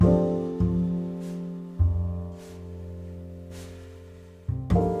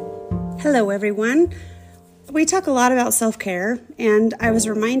Hello, everyone. We talk a lot about self-care, and I was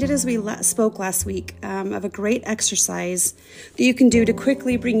reminded as we spoke last week of a great exercise that you can do to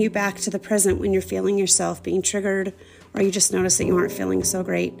quickly bring you back to the present when you're feeling yourself being triggered or you just notice that you aren't feeling so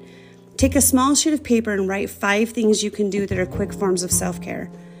great. Take a small sheet of paper and write 5 things you can do that are quick forms of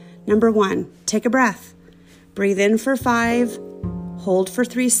self-care. Number 1, take a breath. Breathe in for 5, hold for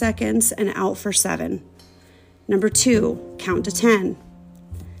 3 seconds, and out for 7. Number 2, count to 10.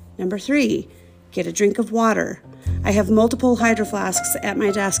 Number 3, get a drink of water. I have multiple hydro flasks at my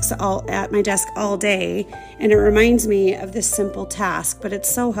desk all day, and it reminds me of this simple task, but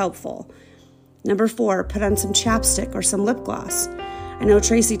it's so helpful. Number 4, put on some chapstick or some lip gloss. I know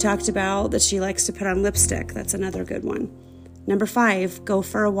Tracy talked about that she likes to put on lipstick. That's another good one. Number 5, go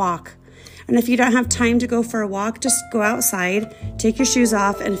for a walk. And if you don't have time to go for a walk, just go outside, take your shoes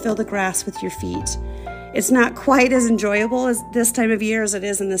off, and feel the grass with your feet. It's not quite as enjoyable as this time of year as it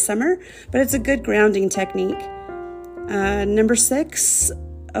is in the summer, but it's a good grounding technique. Number 6,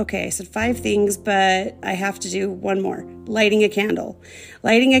 okay, I said 5 things, but I have to do one more. Lighting a candle.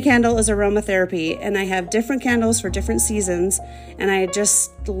 Lighting a candle is aromatherapy, and I have different candles for different seasons, and I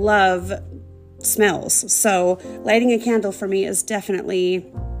just love smells. So lighting a candle for me is definitely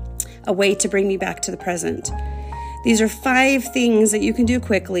a way to bring me back to the present. These are 5 things that you can do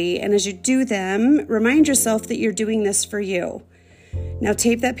quickly, and as you do them, remind yourself that you're doing this for you. Now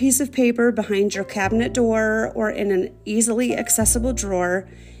tape that piece of paper behind your cabinet door or in an easily accessible drawer.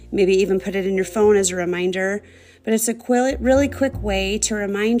 Maybe even put it in your phone as a reminder. But it's a really quick way to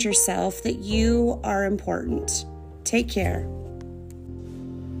remind yourself that you are important. Take care.